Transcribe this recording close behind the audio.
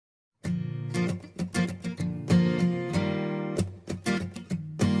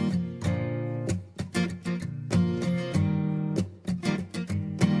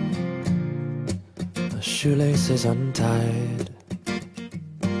shoelaces untied.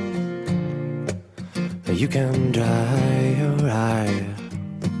 You can dry your eye.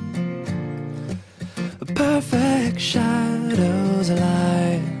 Perfect shadows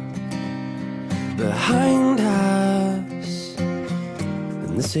lie behind us,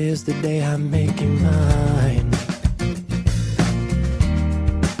 and this is the day I'm making mine.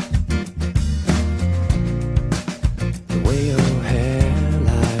 The way your hair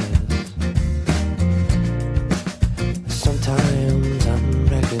lies, sometimes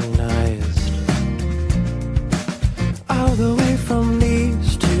unrecognized, all the way from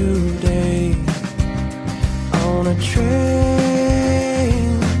these 2 days on a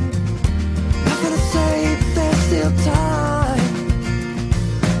train. Nothing to say, but there's still time.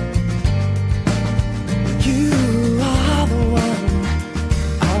 You are the one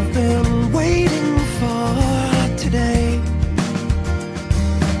I've been waiting for today.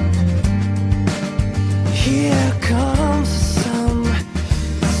 Here comes the sun,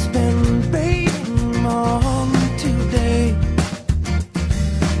 it's been waiting on today.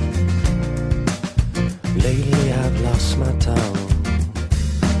 Lately I've lost my tongue.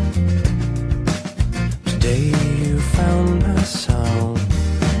 Today you found my song.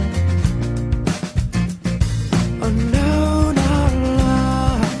 Oh no, not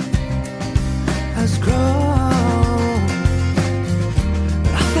love has grown,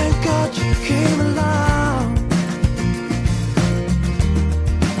 but I thank God you came along.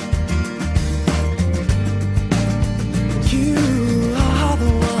 You are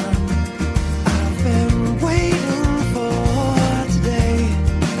the one I've been waiting for today.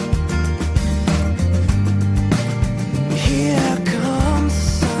 Here comes the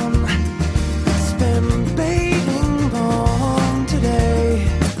sun, it's been waiting on today.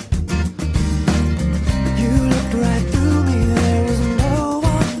 You looked right through me, there was no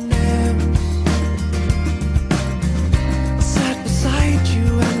one else. I sat beside you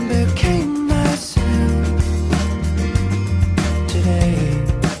and became myself today.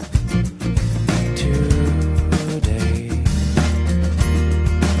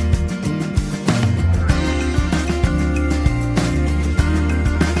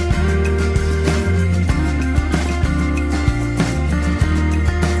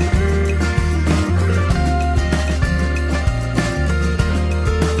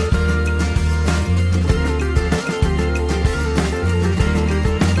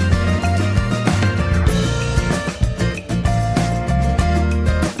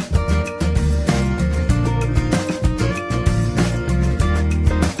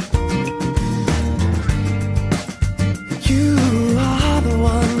 You are the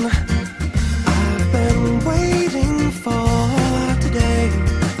one I've been waiting for today.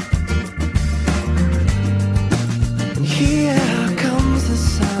 And here comes the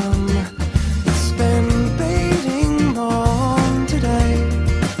sun, it's been waiting on today.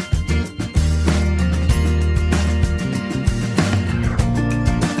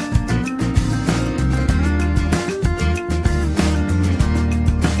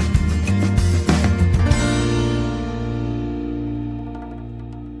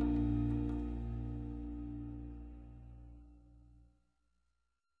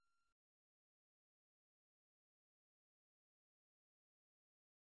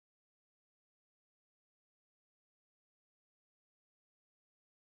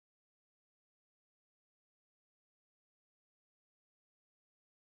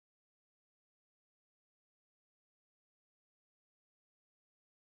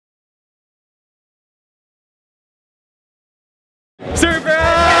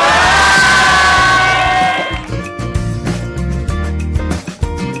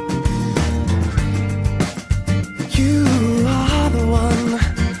 You are the one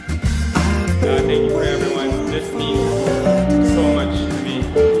I've been Thank you for everyone. This means so much to me.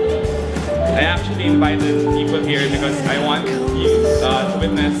 I actually invited people here because I want you to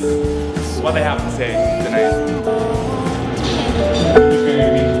witness what I have to say tonight.